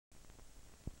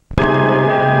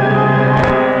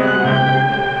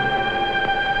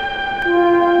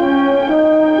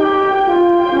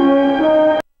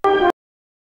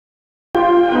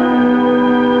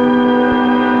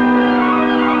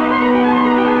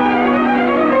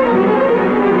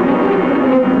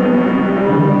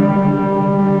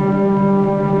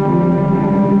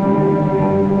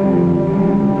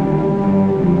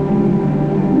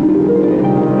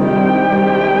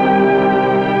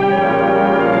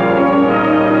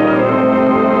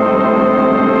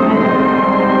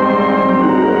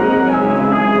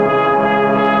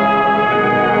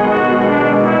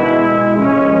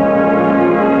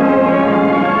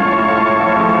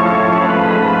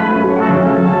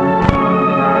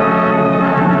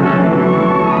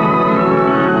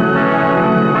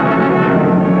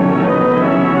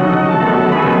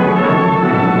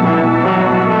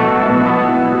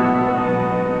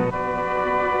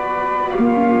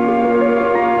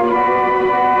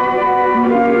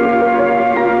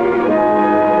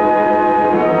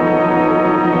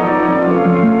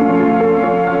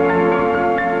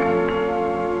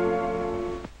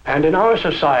our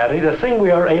society, the thing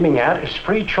we are aiming at is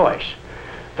free choice.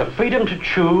 The freedom to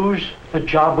choose the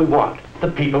job we want, the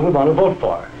people we want to vote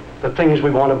for, the things we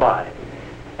want to buy,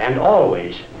 and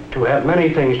always to have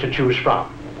many things to choose from.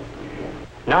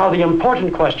 Now, the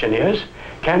important question is,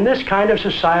 can this kind of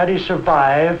society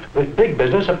survive with big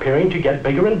business appearing to get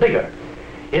bigger and bigger?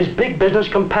 Is big business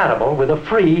compatible with a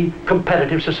free,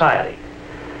 competitive society?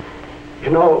 You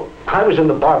know, I was in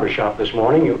the barber shop this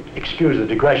morning. You excuse the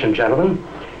digression, gentlemen.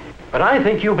 But I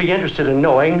think you'll be interested in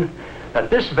knowing that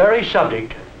this very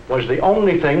subject was the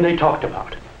only thing they talked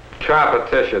about.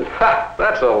 Competition. Ha!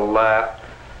 That's a laugh.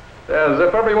 As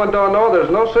if everyone don't know there's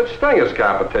no such thing as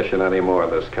competition anymore in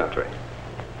this country.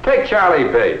 Take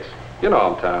Charlie Bates. You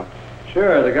know him, Tom.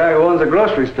 Sure, the guy who owns the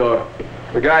grocery store.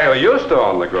 The guy who used to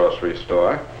own the grocery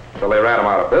store, till they ran him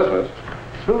out of business.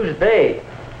 Who's they?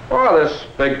 Oh, this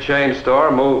big chain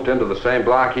store moved into the same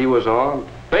block he was on.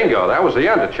 Bingo, that was the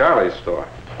end of Charlie's store.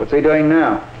 What's he doing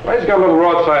now? Well, he's got a little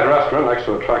roadside restaurant next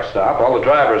to a truck stop. All the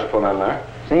drivers pull in there.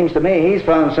 Seems to me he's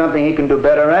found something he can do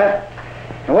better at.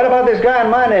 And what about this guy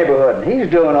in my neighborhood? He's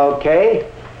doing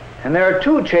okay. And there are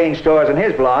 2 chain stores in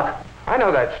his block. I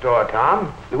know that store,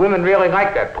 Tom. The women really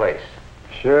like that place.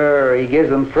 Sure, he gives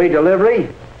them free delivery,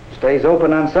 stays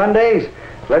open on Sundays,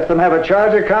 lets them have a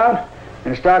charge account,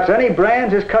 and stocks any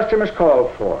brands his customers call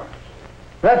for.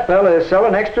 That fella is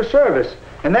selling extra service,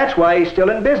 and that's why he's still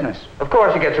in business. Of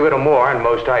course, he gets a little more on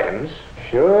most items.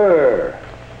 Sure,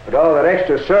 but all that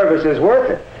extra service is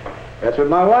worth it. That's what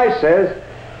my wife says.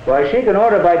 Why, she can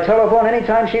order by telephone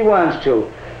anytime she wants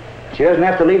to. She doesn't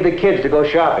have to leave the kids to go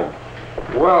shopping.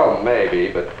 Well,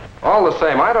 maybe, but all the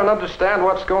same, I don't understand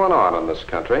what's going on in this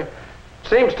country.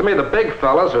 Seems to me the big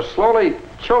fellas are slowly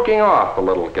choking off the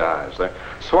little guys. They're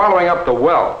swallowing up the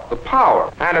wealth, the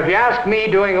power. And if you ask me,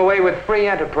 doing away with free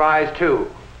enterprise, too.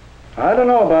 I don't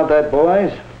know about that,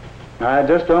 boys. I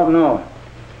just don't know.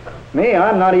 Me,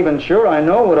 I'm not even sure I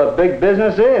know what a big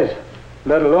business is,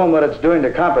 let alone what it's doing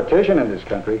to competition in this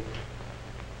country.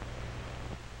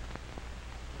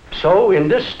 So, in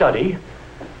this study,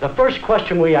 the first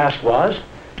question we asked was,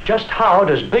 just how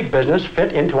does big business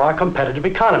fit into our competitive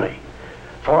economy?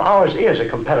 For ours is a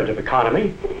competitive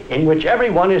economy in which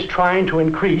everyone is trying to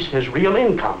increase his real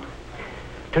income.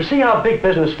 To see how big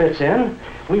business fits in,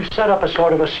 we've set up a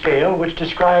sort of a scale which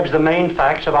describes the main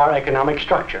facts of our economic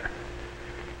structure.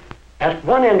 At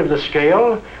one end of the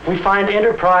scale, we find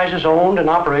enterprises owned and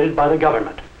operated by the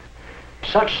government.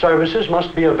 Such services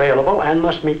must be available and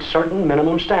must meet certain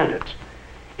minimum standards.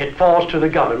 It falls to the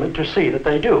government to see that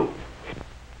they do.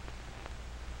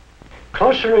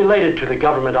 Closely related to the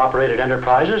government-operated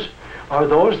enterprises are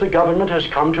those the government has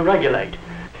come to regulate,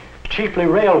 chiefly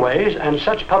railways and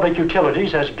such public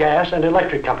utilities as gas and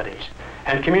electric companies,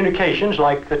 and communications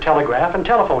like the telegraph and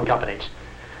telephone companies.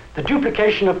 The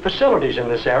duplication of facilities in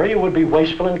this area would be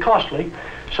wasteful and costly,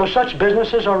 so such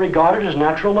businesses are regarded as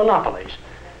natural monopolies.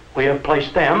 We have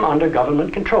placed them under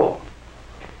government control.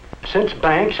 Since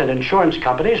banks and insurance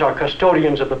companies are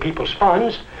custodians of the people's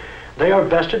funds, they are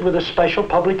vested with a special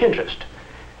public interest.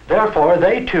 Therefore,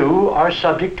 they too are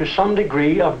subject to some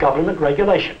degree of government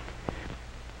regulation.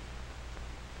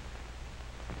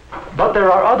 But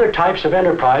there are other types of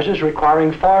enterprises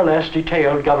requiring far less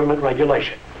detailed government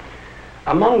regulation.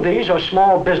 Among these are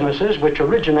small businesses which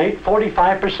originate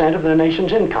 45% of the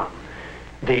nation's income.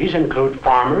 These include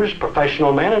farmers,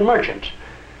 professional men, and merchants,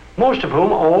 most of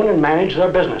whom own and manage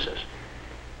their businesses.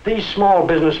 These small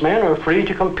businessmen are free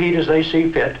to compete as they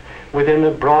see fit within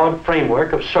the broad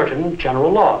framework of certain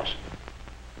general laws.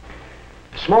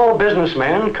 Small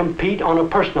businessmen compete on a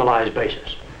personalized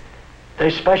basis. They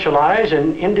specialize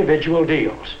in individual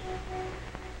deals,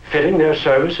 fitting their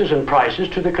services and prices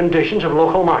to the conditions of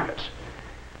local markets.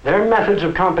 Their methods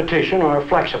of competition are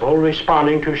flexible,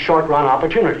 responding to short-run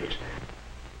opportunities.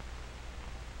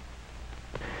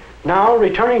 Now,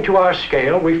 returning to our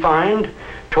scale, we find,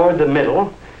 toward the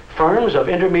middle, firms of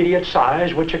intermediate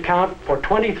size which account for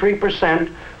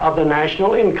 23% of the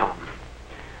national income.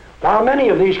 While many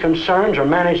of these concerns are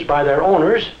managed by their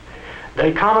owners,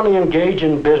 they commonly engage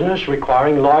in business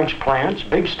requiring large plants,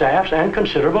 big staffs, and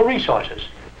considerable resources.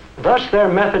 Thus, their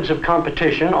methods of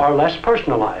competition are less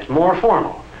personalized, more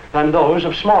formal than those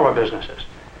of smaller businesses.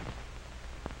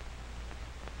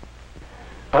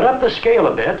 But up the scale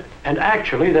a bit, and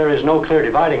actually there is no clear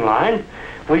dividing line,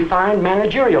 we find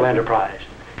managerial enterprise,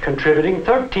 contributing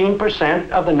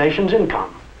 13% of the nation's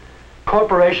income.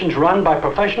 Corporations run by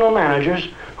professional managers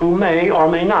who may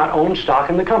or may not own stock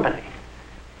in the company.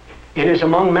 It is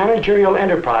among managerial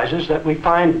enterprises that we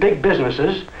find big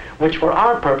businesses, which for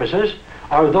our purposes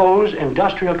are those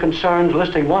industrial concerns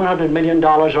listing $100 million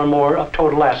or more of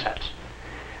total assets.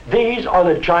 These are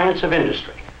the giants of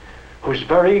industry, whose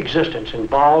very existence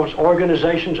involves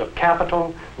organizations of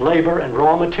capital, labor, and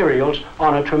raw materials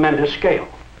on a tremendous scale.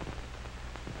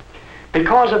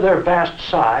 Because of their vast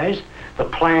size, the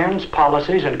plans,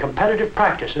 policies, and competitive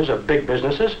practices of big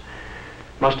businesses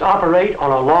must operate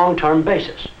on a long-term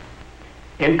basis.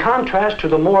 In contrast to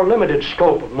the more limited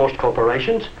scope of most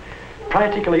corporations,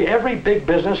 practically every big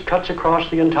business cuts across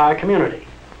the entire community.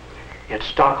 Its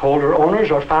stockholder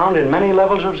owners are found in many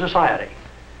levels of society.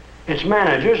 Its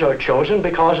managers are chosen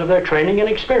because of their training and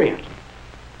experience.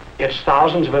 Its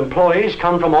thousands of employees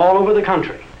come from all over the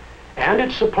country, and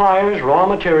its suppliers, raw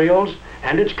materials,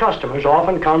 and its customers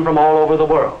often come from all over the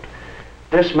world.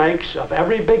 This makes of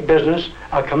every big business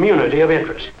a community of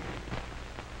interest.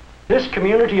 This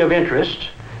community of interest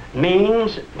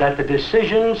means that the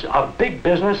decisions of big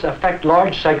business affect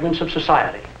large segments of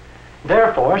society.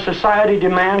 Therefore, society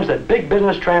demands that big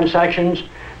business transactions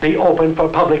be open for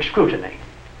public scrutiny.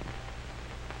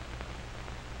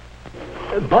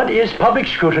 But is public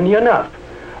scrutiny enough?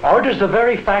 Or does the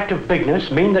very fact of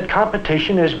bigness mean that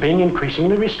competition is being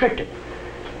increasingly restricted?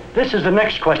 This is the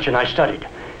next question I studied.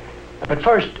 But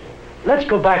first, let's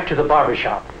go back to the barber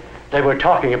shop. They were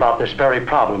talking about this very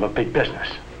problem of big business.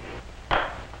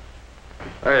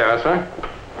 There you are, sir.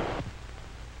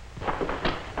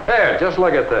 Here, just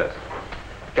look at this.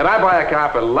 Can I buy a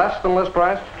car for less than list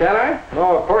price? Can I?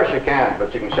 No, of course you can,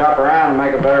 but you can shop around and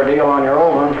make a better deal on your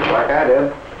own one, like I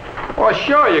did. Well,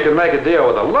 sure, you can make a deal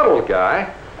with a little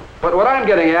guy, but what I'm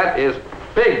getting at is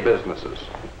big businesses.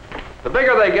 The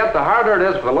bigger they get, the harder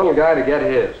it is for the little guy to get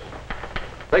his.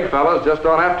 Big fellas just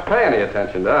don't have to pay any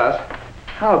attention to us.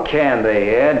 How can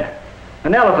they, Ed?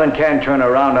 An elephant can't turn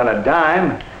around on a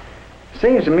dime.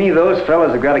 Seems to me those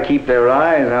fellas have got to keep their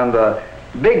eyes on the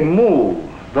big move,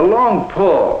 the long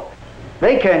pull.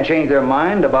 They can't change their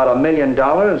mind about $1 million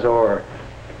or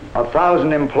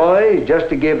 1,000 employees just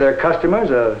to give their customers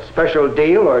a special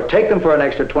deal or take them for an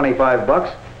extra 25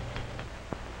 bucks.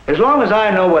 As long as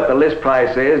I know what the list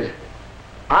price is,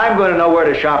 I'm going to know where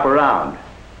to shop around.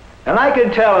 And I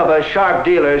can tell if a sharp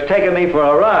dealer is taking me for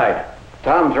a ride.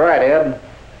 Tom's right, Ed.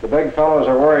 The big fellows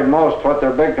are worried most what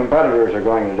their big competitors are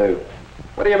going to do.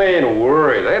 What do you mean,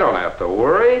 worry? They don't have to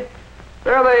worry.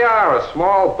 There they are, a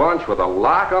small bunch with a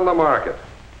lock on the market.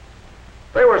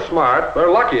 They were smart.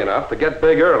 They're lucky enough to get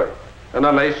big early. And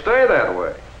then they stay that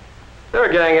way.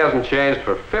 Their gang hasn't changed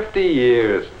for 50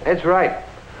 years. That's right.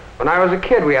 When I was a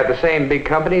kid, we had the same big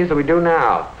companies that we do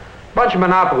now. Bunch of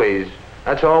monopolies.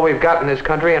 That's all we've got in this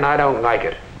country, and I don't like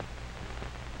it.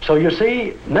 So you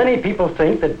see, many people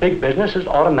think that big business is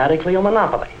automatically a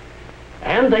monopoly.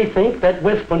 And they think that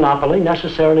with monopoly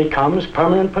necessarily comes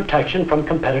permanent protection from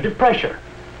competitive pressure.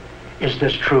 Is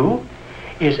this true?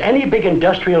 Is any big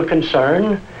industrial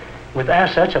concern with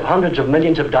assets of hundreds of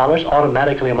millions of dollars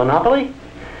automatically a monopoly?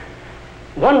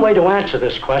 One way to answer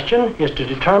this question is to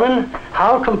determine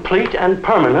how complete and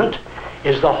permanent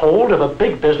is the hold of a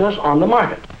big business on the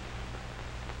market.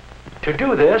 To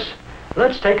do this,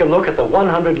 let's take a look at the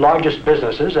 100 largest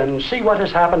businesses and see what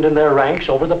has happened in their ranks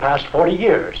over the past 40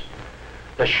 years.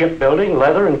 The shipbuilding,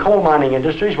 leather, and coal mining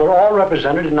industries were all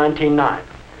represented in 1909.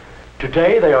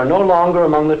 Today, they are no longer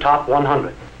among the top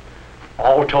 100.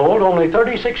 All told, only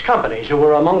 36 companies who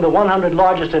were among the 100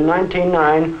 largest in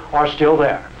 1909 are still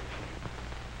there.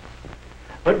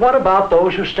 But what about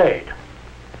those who stayed?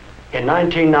 In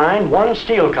 1909, one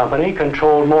steel company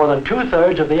controlled more than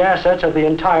 2/3 of the assets of the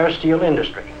entire steel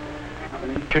industry.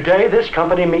 Today, this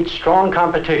company meets strong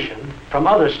competition from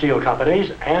other steel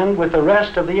companies, and with the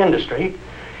rest of the industry,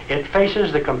 it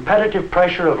faces the competitive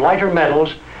pressure of lighter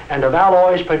metals and of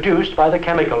alloys produced by the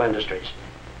chemical industries.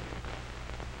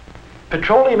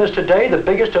 Petroleum is today the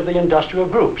biggest of the industrial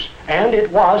groups, and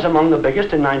it was among the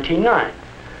biggest in 1909.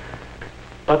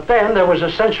 But then there was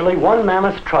essentially one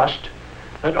mammoth trust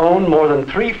that owned more than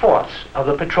 3/4 of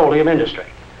the petroleum industry.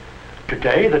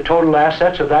 Today, the total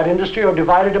assets of that industry are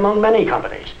divided among many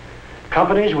companies,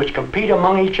 companies which compete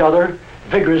among each other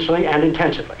vigorously and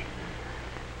intensively.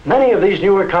 Many of these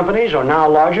newer companies are now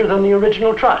larger than the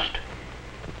original trust.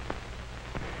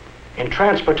 In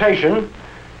transportation,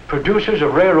 producers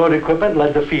of railroad equipment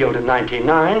led the field in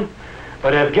 1909,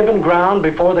 but have given ground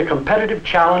before the competitive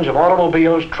challenge of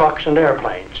automobiles, trucks, and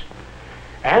airplanes.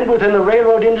 And within the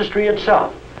railroad industry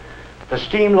itself, the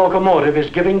steam locomotive is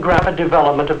giving rapid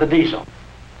development of the diesel.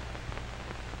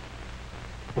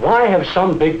 Why have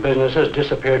some big businesses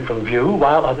disappeared from view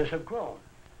while others have grown?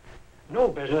 No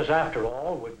business, after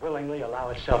all, would willingly allow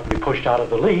itself to be pushed out of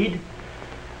the lead.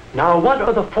 Now, what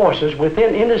are the forces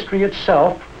within industry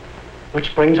itself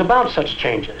which brings about such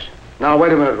changes? Now,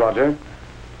 wait a minute, Roger.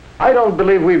 I don't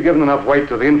believe we've given enough weight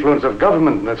to the influence of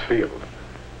government in this field.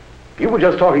 You were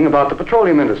just talking about the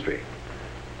petroleum industry.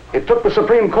 It took the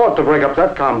Supreme Court to break up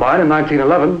that combine in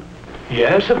 1911.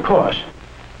 Yes, of course.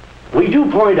 We do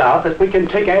point out that we can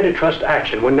take antitrust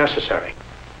action when necessary.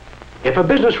 If a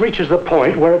business reaches the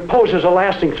point where it poses a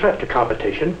lasting threat to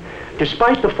competition,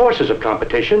 despite the forces of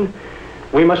competition,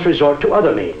 we must resort to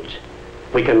other means.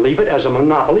 We can leave it as a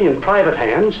monopoly in private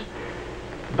hands,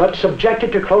 but subject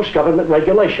it to close government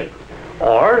regulation.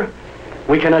 Or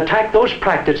we can attack those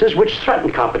practices which threaten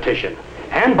competition,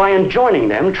 and by enjoining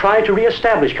them, try to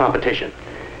reestablish competition.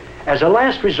 As a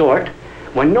last resort,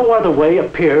 when no other way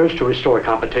appears to restore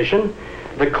competition,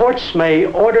 the courts may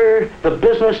order the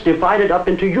business divided up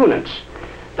into units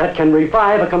that can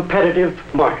revive a competitive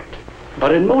market.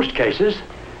 But in most cases,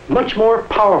 much more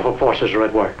powerful forces are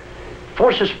at work.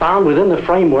 Forces found within the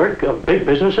framework of big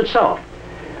business itself.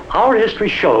 Our history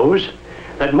shows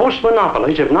that most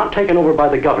monopolies, if not taken over by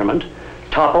the government,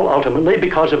 topple ultimately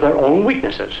because of their own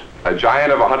weaknesses. A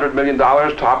giant of $100 million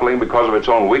toppling because of its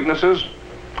own weaknesses?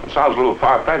 It sounds a little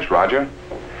far-fetched, Roger.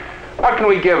 What can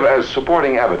we give as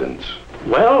supporting evidence?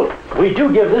 Well, we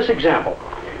do give this example.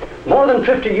 More than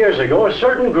 50 years ago, a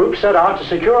certain group set out to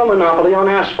secure a monopoly on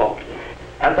asphalt.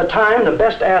 At the time, the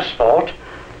best asphalt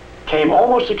came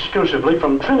almost exclusively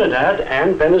from Trinidad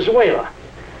and Venezuela.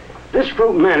 This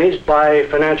group managed, by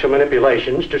financial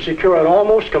manipulations, to secure an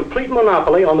almost complete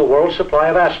monopoly on the world's supply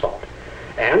of asphalt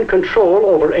and control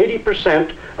over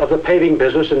 80% of the paving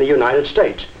business in the United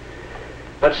States.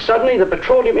 But suddenly, the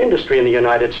petroleum industry in the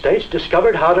United States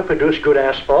discovered how to produce good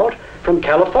asphalt from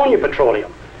California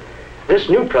petroleum. This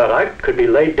new product could be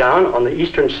laid down on the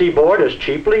eastern seaboard as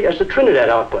cheaply as the Trinidad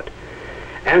output.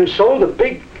 And so the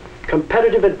big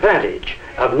competitive advantage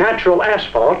of natural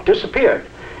asphalt disappeared.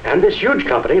 And this huge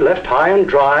company, left high and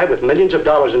dry with millions of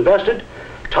dollars invested,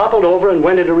 toppled over and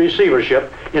went into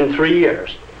receivership in 3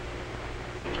 years.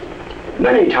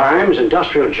 Many times,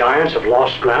 industrial giants have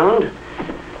lost ground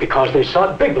because they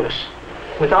sought bigness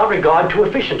without regard to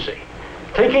efficiency,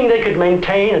 thinking they could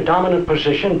maintain a dominant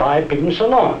position by bigness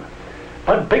alone.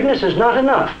 But bigness is not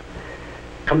enough.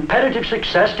 Competitive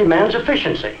success demands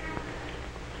efficiency.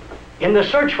 In the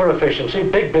search for efficiency,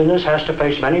 big business has to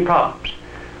face many problems,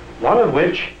 one of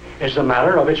which is the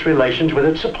matter of its relations with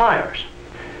its suppliers.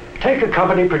 Take a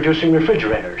company producing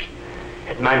refrigerators.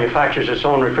 It manufactures its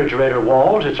own refrigerator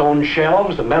walls, its own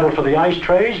shelves, the metal for the ice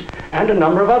trays, and a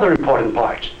number of other important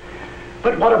parts.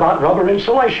 But what about rubber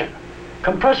insulation,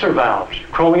 compressor valves,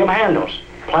 chromium handles,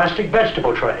 plastic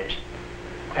vegetable trays?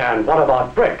 And what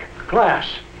about brick, glass,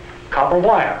 copper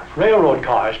wire, railroad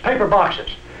cars, paper boxes,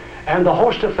 and the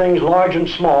host of things large and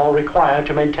small required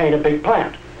to maintain a big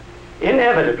plant?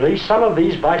 Inevitably, some of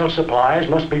these vital supplies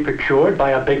must be procured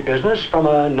by a big business from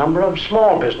a number of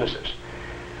small businesses,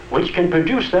 which can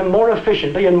produce them more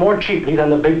efficiently and more cheaply than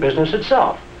the big business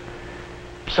itself.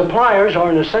 Suppliers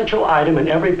are an essential item in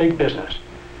every big business,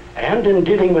 and in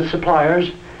dealing with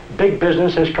suppliers, big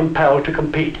business is compelled to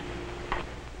compete.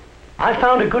 I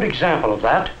found a good example of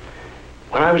that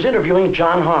when I was interviewing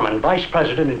John Harmon, vice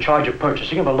president in charge of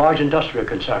purchasing of a large industrial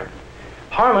concern.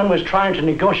 Harmon was trying to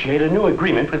negotiate a new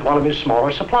agreement with one of his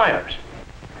smaller suppliers.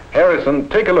 Harrison,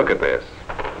 take a look at this.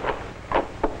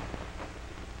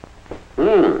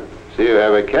 So you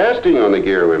have a casting on the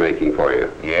gear we're making for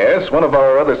you. Yes, one of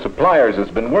our other suppliers has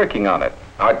been working on it.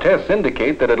 Our tests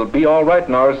indicate that it'll be all right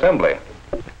in our assembly.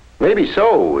 Maybe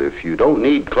so, if you don't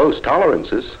need close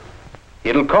tolerances.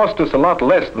 It'll cost us a lot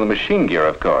less than the machine gear,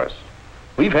 of course.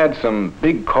 We've had some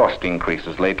big cost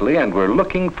increases lately, and we're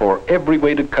looking for every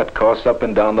way to cut costs up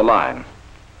and down the line.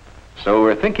 So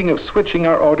we're thinking of switching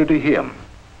our order to him.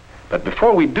 But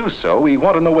before we do so, we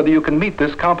want to know whether you can meet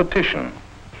this competition.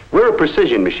 We're a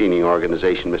precision machining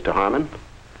organization, Mr. Harmon.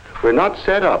 We're not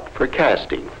set up for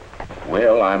casting.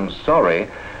 Well, I'm sorry.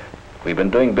 We've been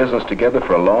doing business together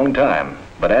for a long time.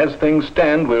 But as things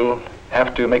stand, we'll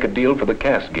have to make a deal for the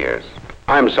cast gears.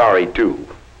 I'm sorry, too.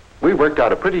 We worked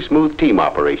out a pretty smooth team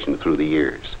operation through the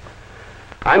years.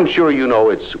 I'm sure you know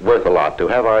it's worth a lot to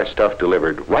have our stuff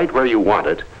delivered right where you want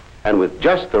it and with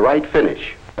just the right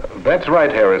finish. That's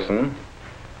right, Harrison.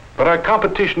 But our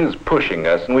competition is pushing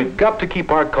us, and we've got to keep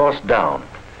our costs down.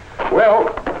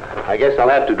 Well, I guess I'll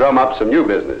have to drum up some new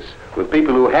business with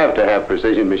people who have to have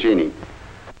precision machining.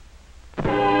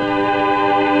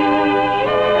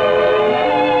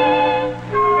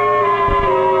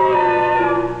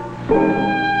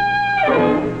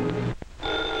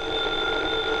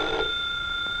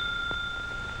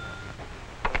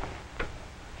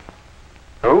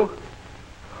 Who?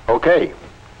 Okay.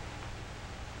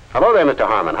 Hello there, Mr.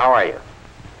 Harmon. How are you?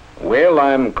 Well,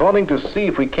 I'm calling to see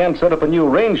if we can't set up a new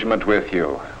arrangement with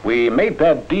you. We made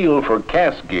that deal for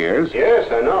cast gears.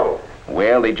 Yes, I know.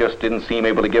 Well, they just didn't seem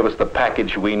able to give us the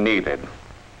package we needed.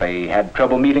 They had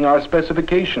trouble meeting our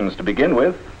specifications to begin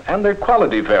with, and their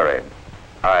quality varied.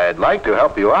 I'd like to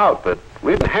help you out, but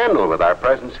we've been handled with our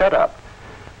present setup.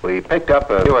 We picked up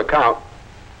a new account.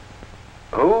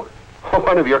 Who?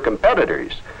 One of your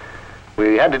competitors.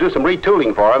 We had to do some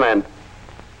retooling for him, and...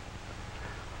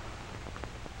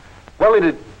 Well,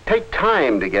 it'd take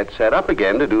time to get set up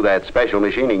again to do that special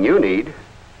machining you need.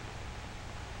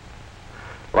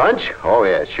 Lunch? Oh,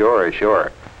 yes,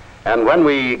 sure. And when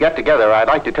we get together, I'd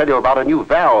like to tell you about a new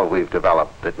valve we've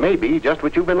developed that may be just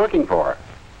what you've been looking for.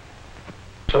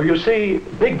 So you see,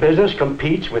 big business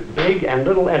competes with big and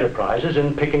little enterprises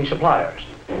in picking suppliers.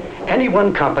 Any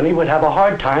one company would have a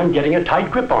hard time getting a tight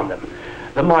grip on them.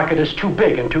 The market is too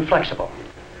big and too flexible.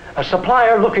 A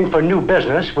supplier looking for new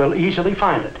business will easily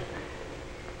find it,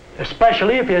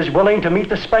 especially if he is willing to meet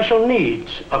the special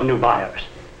needs of new buyers.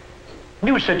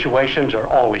 New situations are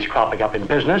always cropping up in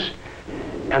business,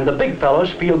 and the big fellows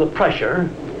feel the pressure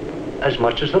as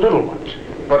much as the little ones.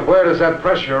 But where does that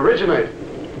pressure originate?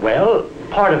 Well,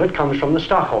 part of it comes from the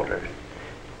stockholders,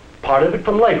 part of it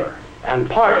from labor, and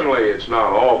part... Certainly it's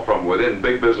not all from within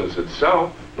big business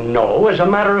itself. No, as a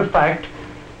matter of fact,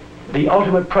 the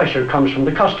ultimate pressure comes from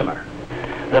the customer.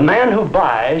 The man who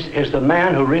buys is the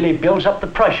man who really builds up the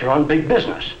pressure on big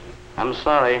business. I'm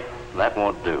sorry, that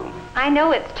won't do. I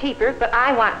know it's cheaper, but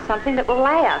I want something that will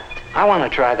last. I want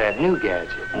to try that new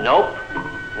gadget. Nope,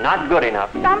 not good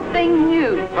enough. Something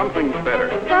new. Something better.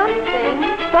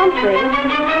 Something.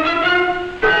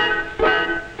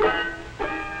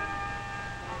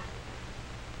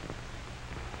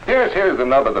 Here's the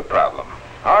nub of the problem.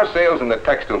 Our sales in the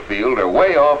textile field are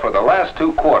way off for the last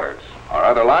 2 quarters. Our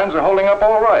other lines are holding up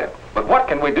all right. But what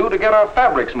can we do to get our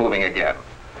fabrics moving again?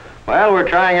 Well, we're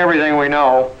trying everything we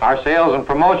know. Our sales and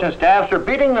promotion staffs are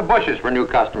beating the bushes for new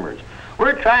customers.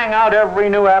 We're trying out every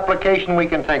new application we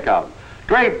can think of.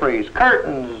 Draperies,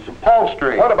 curtains,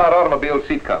 upholstery. What about automobile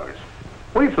seat covers?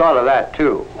 We've thought of that,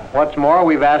 too. What's more,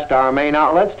 we've asked our main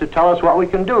outlets to tell us what we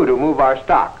can do to move our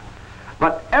stock.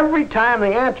 But every time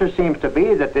the answer seems to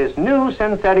be that this new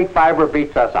synthetic fiber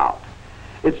beats us out.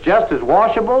 It's just as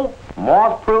washable,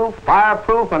 moth-proof,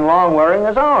 fireproof, and long-wearing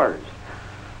as ours.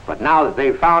 But now that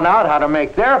they've found out how to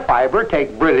make their fiber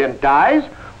take brilliant dyes,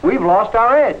 we've lost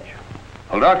our edge.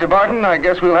 Well, Dr. Barton, I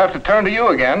guess we'll have to turn to you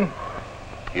again.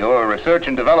 Your research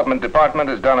and development department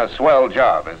has done a swell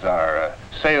job as our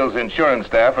sales insurance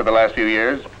staff for the last few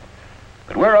years.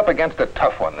 But we're up against a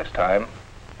tough one this time.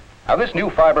 Now, this new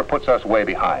fiber puts us way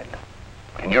behind.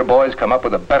 Can your boys come up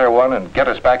with a better one and get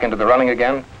us back into the running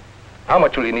again? How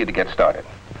much will you need to get started?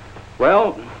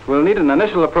 Well, we'll need an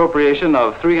initial appropriation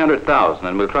of $300,000,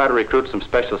 and we'll try to recruit some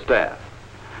special staff.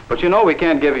 But you know we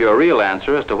can't give you a real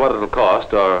answer as to what it'll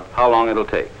cost or how long it'll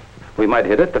take. We might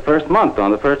hit it the first month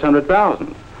on the first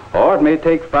 $100,000, or it may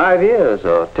take 5 years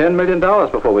or $10 million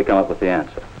before we come up with the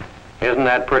answer. Isn't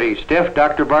that pretty stiff,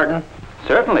 Dr. Barton?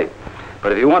 Certainly.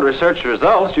 But if you want research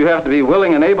results, you have to be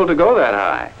willing and able to go that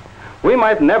high. We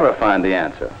might never find the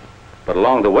answer, but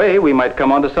along the way, we might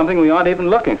come onto something we aren't even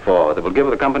looking for that will give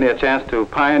the company a chance to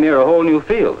pioneer a whole new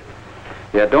field.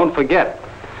 Yet don't forget,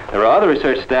 there are other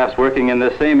research staffs working in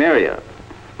this same area.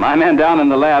 My men down in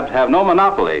the labs have no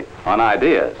monopoly on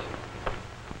ideas.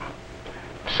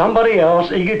 Somebody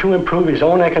else eager to improve his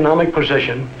own economic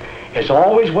position is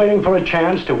always waiting for a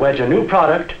chance to wedge a new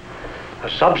product, a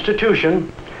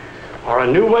substitution, or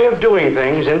a new way of doing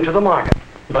things into the market.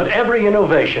 But every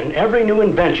innovation, every new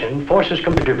invention forces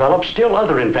companies to develop still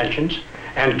other inventions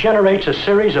and generates a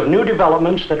series of new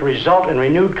developments that result in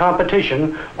renewed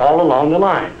competition all along the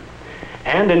line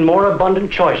and in more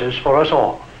abundant choices for us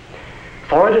all.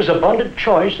 For it is abundant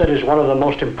choice that is one of the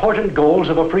most important goals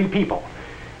of a free people,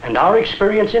 and our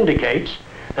experience indicates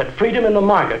that freedom in the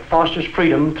market fosters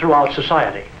freedom throughout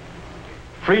society.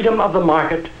 Freedom of the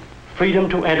market, freedom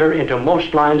to enter into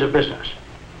most lines of business,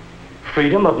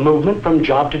 freedom of movement from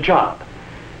job to job,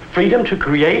 freedom to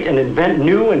create and invent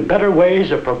new and better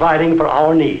ways of providing for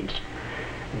our needs.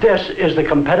 This is the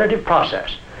competitive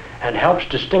process and helps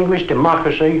distinguish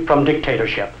democracy from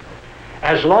dictatorship.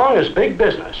 As long as big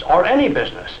business, or any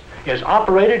business, is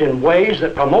operated in ways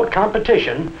that promote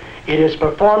competition, it is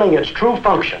performing its true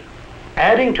function,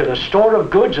 adding to the store of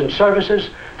goods and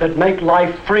services that make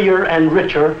life freer and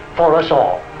richer for us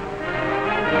all.